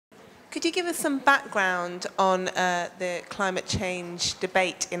Could you give us some background on the climate change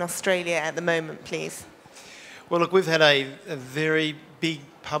debate in Australia at the moment, please? Well, look, we've had a very big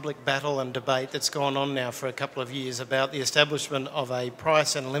public battle and debate that's gone on now for a couple of years about the establishment of a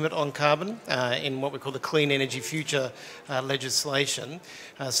price and limit on carbon in what we call the Clean Energy Future legislation.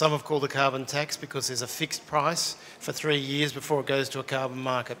 Some have called the carbon tax because there's a fixed price for 3 years before it goes to a carbon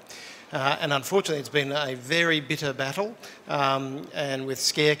market. And unfortunately, it's been a very bitter battle, and with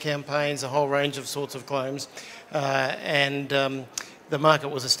scare campaigns, a whole range of sorts of claims. The market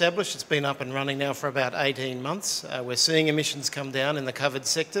was established. It's been up and running now for about 18 months. We're seeing emissions come down in the covered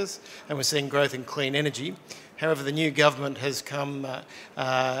sectors, and we're seeing growth in clean energy. However, the new government has come,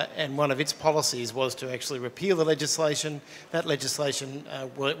 and one of its policies was to actually repeal the legislation. That legislation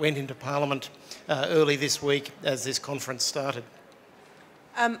went into Parliament early this week as this conference started.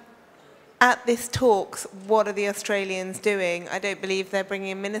 At this talks, what are the Australians doing? I don't believe they're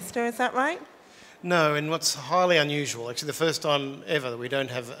bringing a minister, is that right? No, and what's highly unusual, actually the first time ever that we don't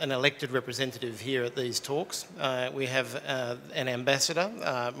have an elected representative here at these talks. We have an ambassador,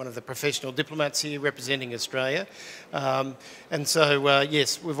 one of the professional diplomats here representing Australia.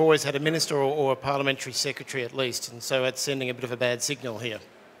 Yes, we've always had a minister or a parliamentary secretary at least, and so it's sending a bit of a bad signal here.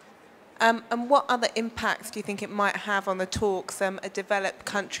 And what other impacts do you think it might have on the talks? A developed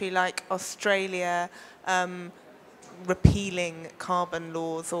country like Australia repealing carbon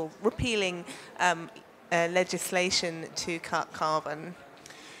laws or repealing legislation to cut carbon?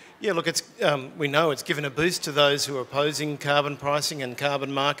 Yeah, look, we know it's given a boost to those who are opposing carbon pricing and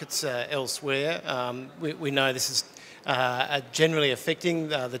carbon markets elsewhere. We know this is generally affecting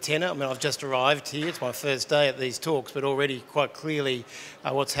the tenor. I mean, I've just arrived here. It's my first day at these talks, but already quite clearly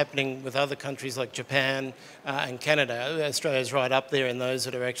what's happening with other countries like Japan and Canada. Australia's right up there in those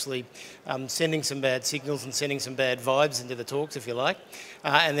that are actually sending some bad signals and sending some bad vibes into the talks, if you like.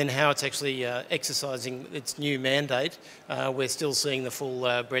 And then how it's actually exercising its new mandate. We're still seeing the full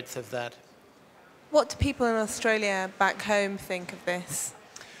breadth of that. What do people in Australia back home think of this?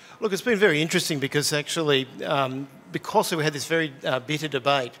 Look, it's been very interesting because actually, because we had this very bitter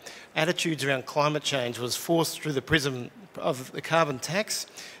debate, attitudes around climate change was forced through the prism of the carbon tax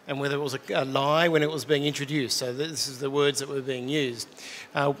and whether it was a lie when it was being introduced. So this is the words that were being used.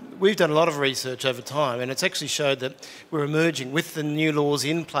 We've done a lot of research over time, and it's actually showed that we're emerging, with the new laws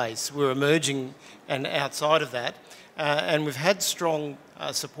in place, we're emerging and outside of that. And we've had strong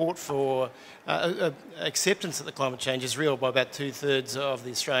support for acceptance that the climate change is real by about 2/3 of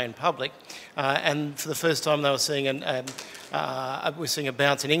the Australian public. And for the first time, they were seeing we're seeing a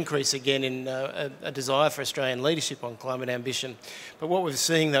bounce and increase again in a desire for Australian leadership on climate ambition. But what we're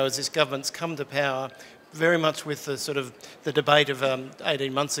seeing, though, is this government's come to power very much with the sort of the debate of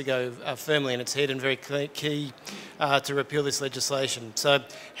 18 months ago firmly in its head and very key to repeal this legislation. So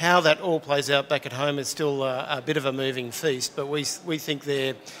how that all plays out back at home is still a bit of a moving feast, but we think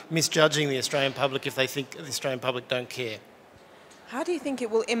they're misjudging the Australian public if they think the Australian public don't care. How do you think it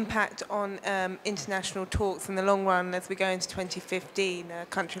will impact on international talks in the long run as we go into 2015, a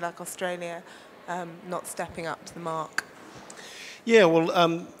country like Australia not stepping up to the mark? Yeah,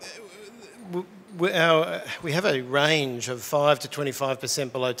 well, we have a range of 5 to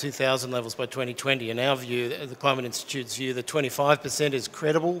 25% below 2000 levels by 2020. In our view, the Climate Institute's view, the 25% is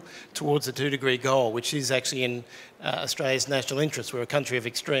credible towards the 2-degree goal, which is actually in Australia's national interest. We're a country of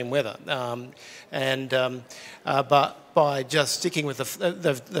extreme weather. But by just sticking with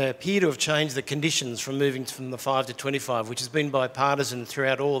they appear to have changed the conditions from moving from the 5 to 25, which has been bipartisan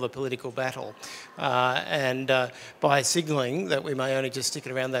throughout all the political battle. By signalling that we may only just stick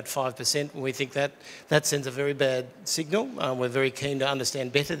it around that 5%, we think that sends a very bad signal. We're very keen to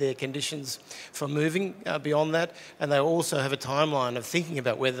understand better their conditions for moving beyond that, and they also have a timeline of thinking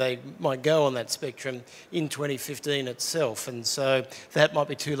about whether they might go on that spectrum in 2015 itself, and so that might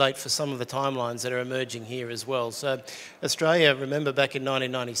be too late for some of the timelines that are emerging here as well. So Australia, remember back in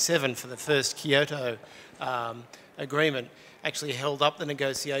 1997 for the first Kyoto agreement, actually held up the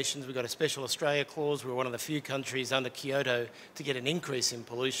negotiations. We got a special Australia clause. We were one of the few countries under Kyoto to get an increase in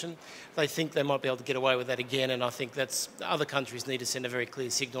pollution. They think they might be able to get away with that again, and I think other countries need to send a very clear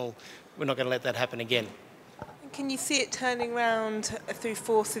signal. We're not going to let that happen again. Can you see it turning around through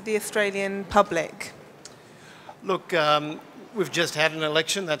force of the Australian public? Look, we've just had an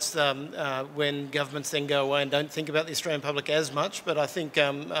election. That's when governments then go away and don't think about the Australian public as much. But I think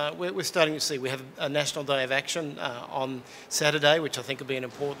we're starting to see, we have a National Day of Action on Saturday, which I think will be an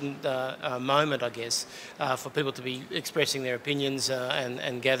important moment, I guess, for people to be expressing their opinions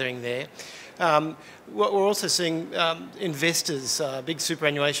and gathering there. What we're also seeing investors, big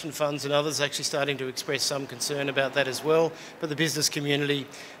superannuation funds and others actually starting to express some concern about that as well. But the business community,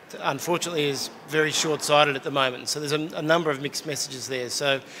 unfortunately is very short-sighted at the moment. So there's a number of mixed messages there.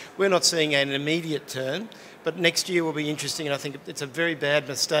 So we're not seeing an immediate turn, but next year will be interesting, and I think it's a very bad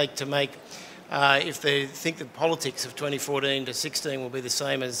mistake to make if they think the politics of 2014 to 16 will be the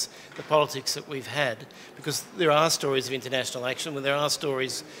same as the politics that we've had, because there are stories of international action, there are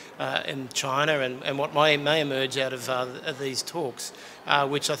stories in China and what may emerge out of these talks,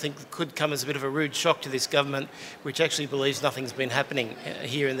 which I think could come as a bit of a rude shock to this government, which actually believes nothing's been happening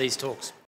here in these talks.